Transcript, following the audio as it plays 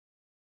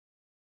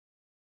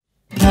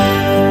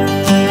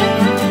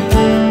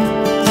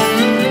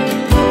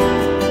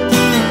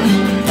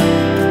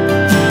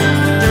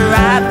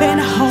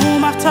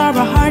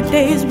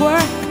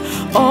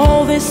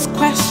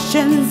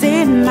questions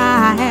in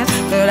my head.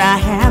 Could I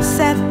have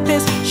said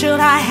this? Should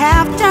I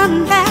have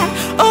done that?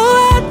 Oh,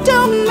 I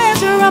don't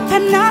measure up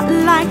and not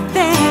like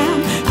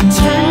them. I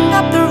turned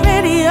up the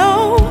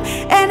radio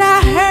and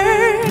I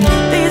heard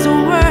these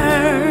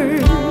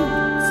words.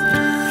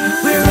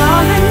 We're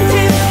all in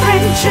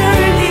different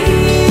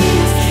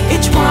journeys,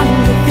 each one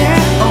with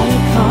their own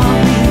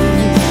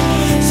calling.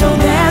 So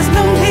there's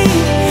no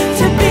need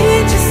to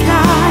be just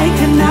like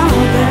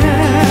another.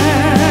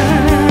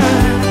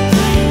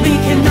 We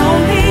can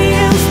only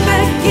use the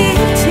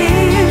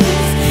giftings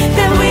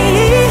that we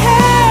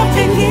have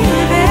been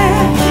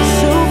given.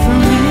 So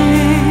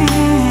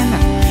friend,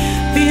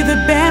 be the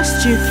best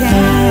you can.